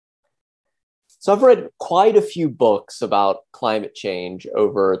So I've read quite a few books about climate change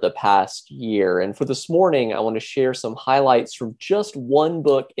over the past year. And for this morning, I want to share some highlights from just one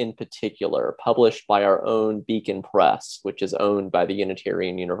book in particular, published by our own Beacon Press, which is owned by the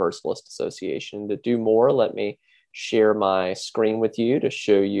Unitarian Universalist Association. To do more, let me share my screen with you to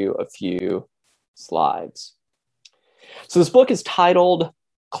show you a few slides. So this book is titled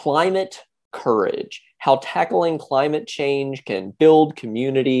Climate Courage: How Tackling Climate Change Can Build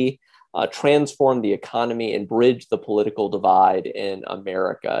Community, Transform the Economy, and Bridge the Political Divide in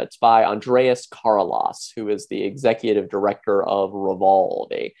America. It's by Andreas Karelas, who is the executive director of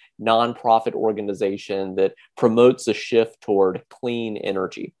Revolve, a nonprofit organization that promotes a shift toward clean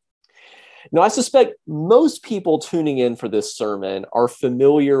energy. Now, I suspect most people tuning in for this sermon are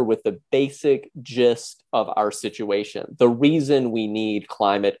familiar with the basic gist of our situation, the reason we need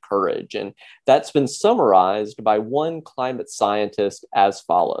climate courage. And that's been summarized by one climate scientist as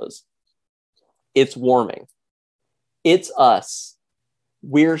follows: it's warming. It's us.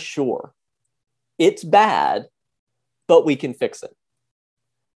 We're sure. It's bad, but we can fix it.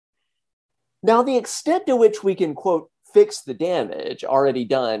 Now, the extent to which we can, quote, fix the damage already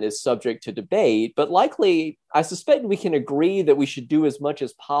done is subject to debate, but likely, I suspect we can agree that we should do as much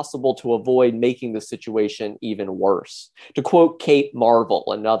as possible to avoid making the situation even worse. To quote Kate Marvel,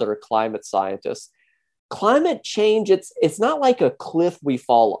 another climate scientist, climate change, it's not like a cliff we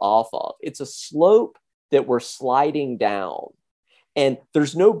fall off of. It's a slope that we're sliding down. And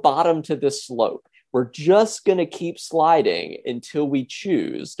there's no bottom to this slope. We're just going to keep sliding until we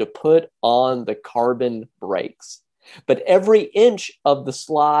choose to put on the carbon brakes. But every inch of the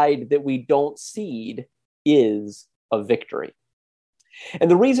slide that we don't cede is a victory.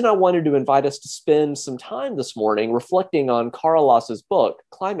 And the reason I wanted to invite us to spend some time this morning reflecting on Karelas's book,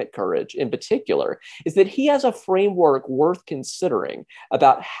 Climate Courage, in particular, is that he has a framework worth considering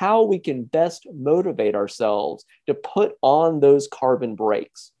about how we can best motivate ourselves to put on those carbon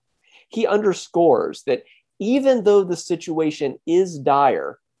brakes. He underscores that even though the situation is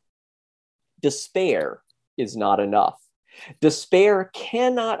dire, despair is not enough. Despair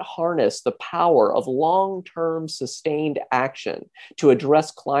cannot harness the power of long-term sustained action to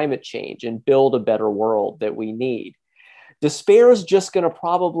address climate change and build a better world that we need. Despair is just going to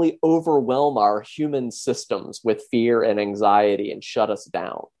probably overwhelm our human systems with fear and anxiety and shut us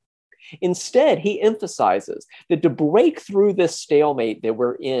down. Instead, he emphasizes that to break through this stalemate that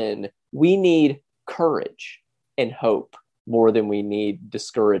we're in, we need courage and hope more than we need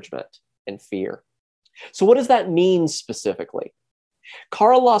discouragement and fear. So what does that mean specifically?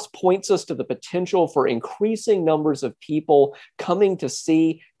 Karelas points us to the potential for increasing numbers of people coming to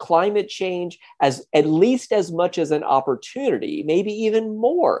see climate change as at least as much as an opportunity, maybe even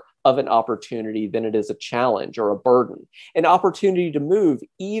more of an opportunity than it is a challenge or a burden, an opportunity to move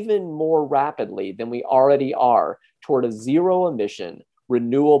even more rapidly than we already are toward a zero-emission,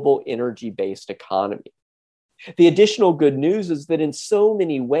 renewable energy-based economy. The additional good news is that in so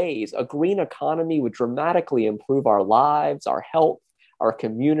many ways, a green economy would dramatically improve our lives, our health, our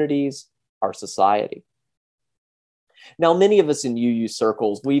communities, our society. Now, many of us in UU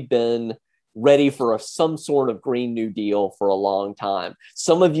circles, we've been ready for some sort of Green New Deal for a long time.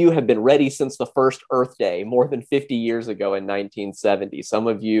 Some of you have been ready since the first Earth Day, more than 50 years ago in 1970. Some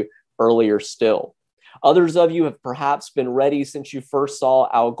of you earlier still. Others of you have perhaps been ready since you first saw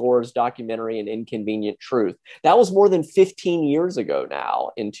Al Gore's documentary, An Inconvenient Truth. That was more than 15 years ago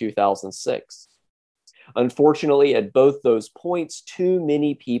now, in 2006. Unfortunately, at both those points, too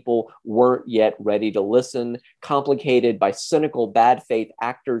many people weren't yet ready to listen, complicated by cynical, bad faith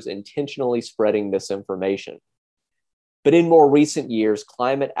actors intentionally spreading misinformation. But in more recent years,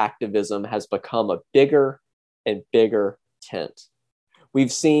 climate activism has become a bigger and bigger tent.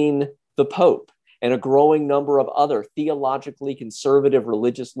 We've seen the Pope and a growing number of other theologically conservative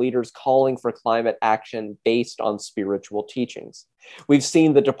religious leaders calling for climate action based on spiritual teachings. We've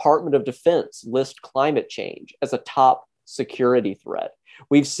seen the Department of Defense list climate change as a top security threat.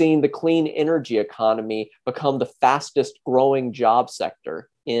 We've seen the clean energy economy become the fastest growing job sector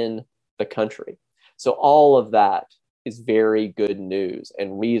in the country. So all of that is very good news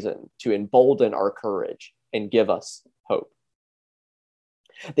and reason to embolden our courage and give us hope.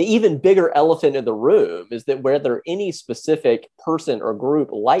 The even bigger elephant in the room is that whether any specific person or group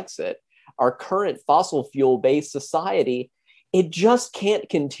likes it, our current fossil fuel-based society, it just can't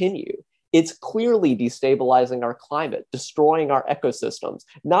continue. It's clearly destabilizing our climate, destroying our ecosystems,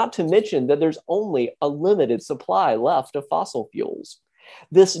 not to mention that there's only a limited supply left of fossil fuels.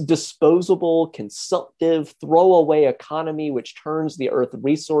 This disposable, consumptive, throwaway economy, which turns the earth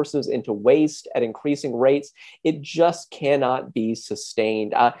resources into waste at increasing rates, it just cannot be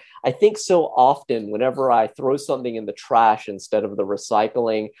sustained. I think so often whenever I throw something in the trash instead of the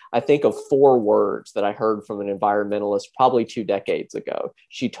recycling, I think of four words that I heard from an environmentalist probably 2 decades ago.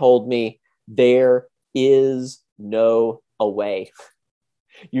 She told me, there is no away.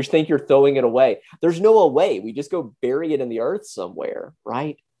 You think you're throwing it away. There's no away. We just go bury it in the earth somewhere,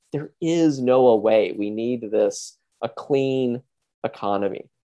 right? There is no away. We need a clean economy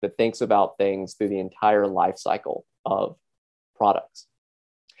that thinks about things through the entire life cycle of products.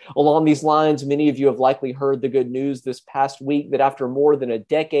 Along these lines, many of you have likely heard the good news this past week that after more than a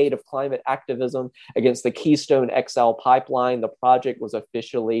decade of climate activism against the Keystone XL pipeline, the project was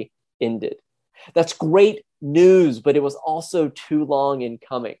officially ended. That's great news, but it was also too long in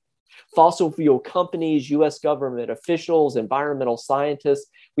coming. Fossil fuel companies, US government officials, environmental scientists,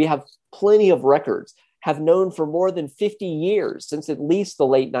 we have plenty of records, have known for more than 50 years, since at least the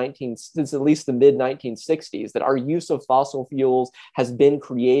mid 1960s, that our use of fossil fuels has been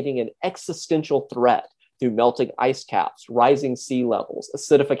creating an existential threat through melting ice caps, rising sea levels,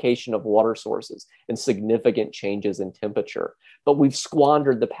 acidification of water sources, and significant changes in temperature. But we've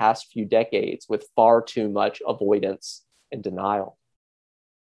squandered the past few decades with far too much avoidance and denial.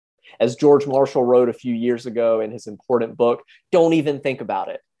 As George Marshall wrote a few years ago in his important book, Don't Even Think About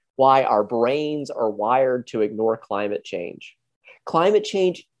It, Why Our Brains Are Wired to Ignore Climate Change. Climate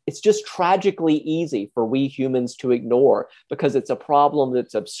change, it's just tragically easy for we humans to ignore because it's a problem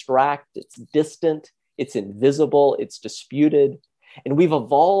that's abstract, it's distant, it's invisible, it's disputed. And we've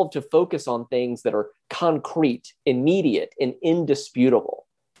evolved to focus on things that are concrete, immediate, and indisputable.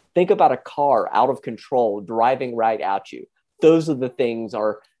 Think about a car out of control driving right at you. Those are the things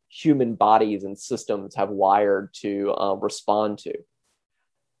our human bodies and systems have wired to respond to.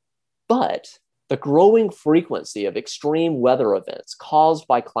 But the growing frequency of extreme weather events caused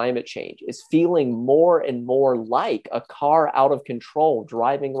by climate change is feeling more and more like a car out of control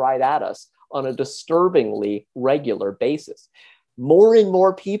driving right at us on a disturbingly regular basis. More and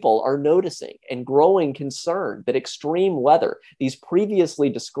more people are noticing and growing concern that extreme weather, these previously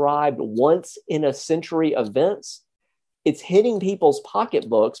described once-in-a-century events, it's hitting people's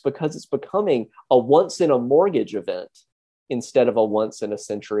pocketbooks because it's becoming a once-in-a-mortgage event instead of a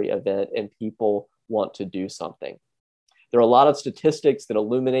once-in-a-century event, and people want to do something. There are a lot of statistics that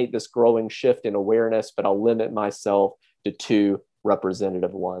illuminate this growing shift in awareness, but I'll limit myself to two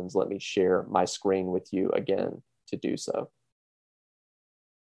representative ones. Let me share my screen with you again to do so.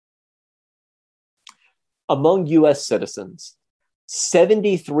 Among US citizens,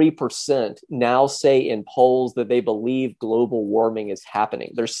 73% now say in polls that they believe global warming is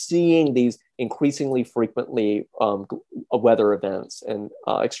happening. They're seeing these increasingly frequently weather events and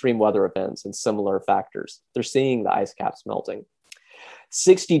extreme weather events and similar factors. They're seeing the ice caps melting.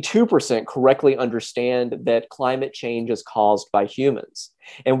 62% correctly understand that climate change is caused by humans.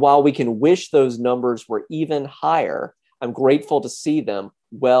 And while we can wish those numbers were even higher, I'm grateful to see them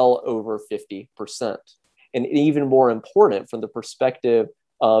well over 50%. And even more important from the perspective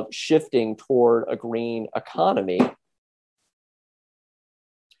of shifting toward a green economy,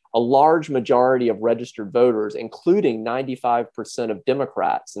 a large majority of registered voters, including 95% of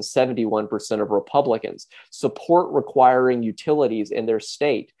Democrats and 71% of Republicans, support requiring utilities in their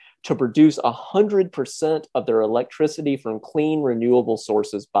state to produce 100% of their electricity from clean, renewable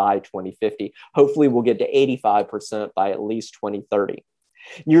sources by 2050. Hopefully, we'll get to 85% by at least 2030.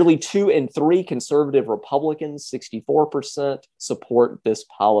 Nearly 2 in 3 conservative Republicans, 64%, support this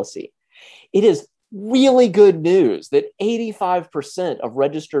policy. It is really good news that 85% of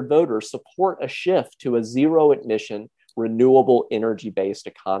registered voters support a shift to a zero-emission, renewable energy-based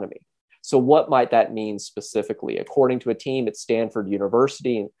economy. So what might that mean specifically? According to a team at Stanford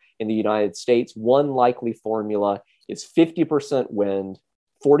University in the United States, one likely formula is 50% wind,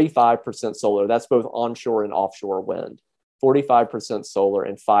 45% solar. That's both onshore and offshore wind. 45% solar,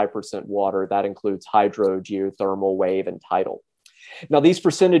 and 5% water. That includes hydro, geothermal, wave, and tidal. Now, these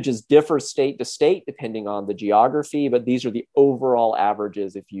percentages differ state to state depending on the geography, but these are the overall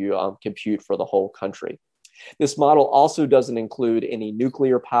averages if you compute for the whole country. This model also doesn't include any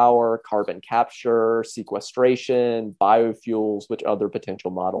nuclear power, carbon capture, sequestration, biofuels, which other potential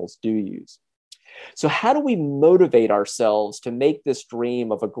models do use. So how do we motivate ourselves to make this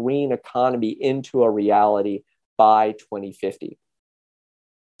dream of a green economy into a reality by 2050?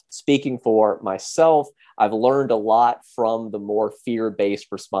 Speaking for myself, I've learned a lot from the more fear-based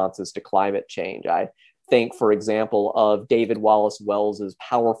responses to climate change. I think, for example, of David Wallace Wells's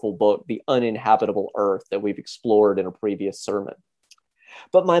powerful book, The Uninhabitable Earth, that we've explored in a previous sermon.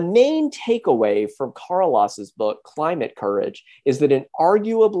 But my main takeaway from Carlos's book, Climate Courage, is that an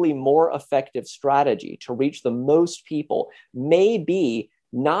arguably more effective strategy to reach the most people may be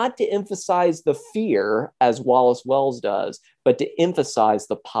not to emphasize the fear, as Wallace Wells does, but to emphasize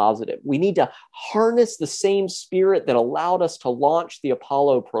the positive. We need to harness the same spirit that allowed us to launch the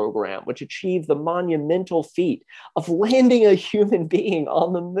Apollo program, which achieved the monumental feat of landing a human being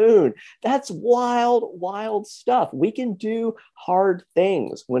on the moon. That's wild, wild stuff. We can do hard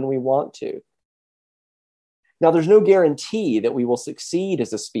things when we want to. Now, there's no guarantee that we will succeed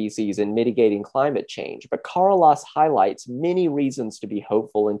as a species in mitigating climate change, but Carlos highlights many reasons to be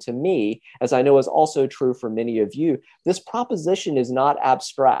hopeful. And to me, as I know is also true for many of you, this proposition is not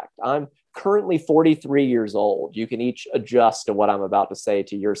abstract. I'm currently 43 years old. You can each adjust to what I'm about to say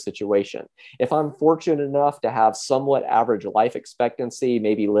to your situation. If I'm fortunate enough to have somewhat average life expectancy,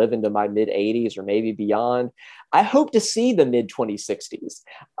 maybe live into my mid 80s or maybe beyond, I hope to see the mid 2060s.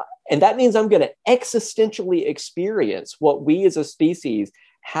 And that means I'm going to existentially experience what we as a species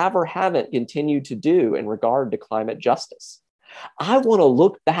have or haven't continued to do in regard to climate justice. I want to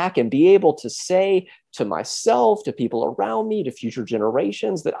look back and be able to say to myself, to people around me, to future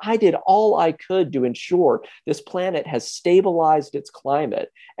generations, that I did all I could to ensure this planet has stabilized its climate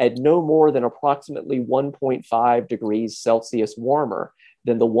at no more than approximately 1.5 degrees Celsius warmer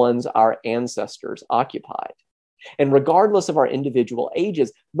than the ones our ancestors occupied. And regardless of our individual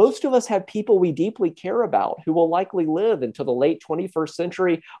ages, most of us have people we deeply care about who will likely live into the late 21st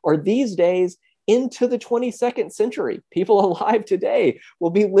century, or these days into the 22nd century. People alive today will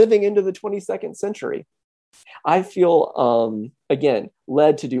be living into the 22nd century. I feel, again,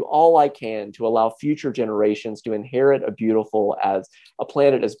 led to do all I can to allow future generations to inherit a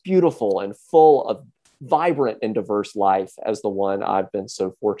planet as beautiful and full of vibrant and diverse life as the one I've been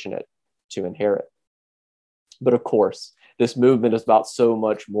so fortunate to inherit. But of course, this movement is about so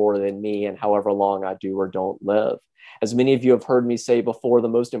much more than me and however long I do or don't live. As many of you have heard me say before, the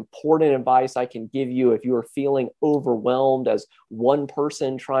most important advice I can give you if you are feeling overwhelmed as one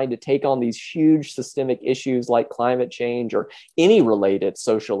person trying to take on these huge systemic issues like climate change or any related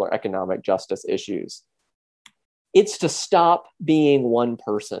social or economic justice issues, it's to stop being one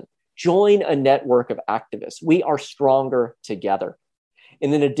person. Join a network of activists. We are stronger together.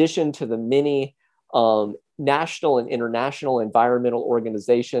 And in addition to the many national and international environmental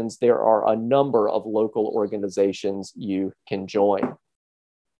organizations, there are a number of local organizations you can join,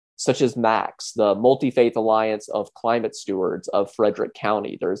 such as MAX, the Multi-Faith Alliance of Climate Stewards of Frederick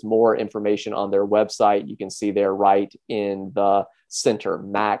County. There's more information on their website. You can see there right in the center,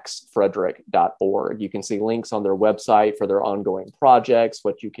 maxfrederick.org. You can see links on their website for their ongoing projects,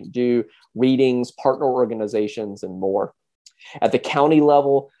 what you can do, readings, partner organizations, and more. At the county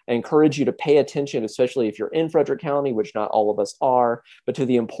level, I encourage you to pay attention, especially if you're in Frederick County, which not all of us are, but to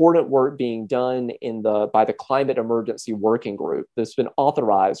the important work being done by the Climate Emergency Working Group that's been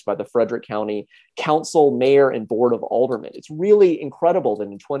authorized by the Frederick County Council, Mayor, and Board of Aldermen. It's really incredible that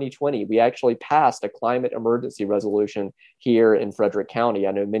in 2020, we actually passed a climate emergency resolution here in Frederick County.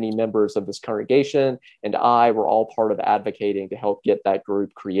 I know many members of this congregation and I were all part of advocating to help get that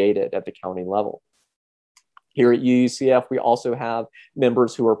group created at the county level. Here at UUCF, we also have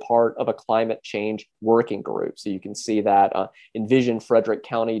members who are part of a climate change working group. So you can see that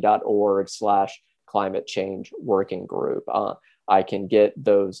envisionfrederickcounty.org/climate change working group. I can get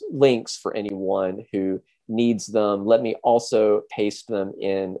those links for anyone who needs them. Let me also paste them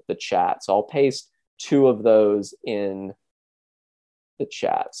in the chat. So I'll paste two of those in the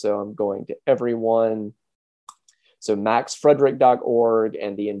chat. So I'm going to everyone. So maxfrederick.org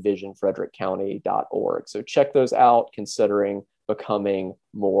and the envisionfrederickcounty.org. So check those out, considering becoming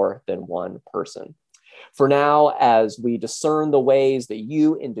more than one person. For now, as we discern the ways that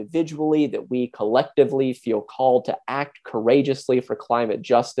you individually, that we collectively feel called to act courageously for climate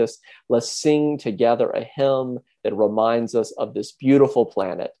justice, let's sing together a hymn that reminds us of this beautiful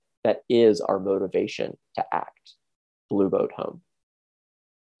planet that is our motivation to act. Blue Boat Home.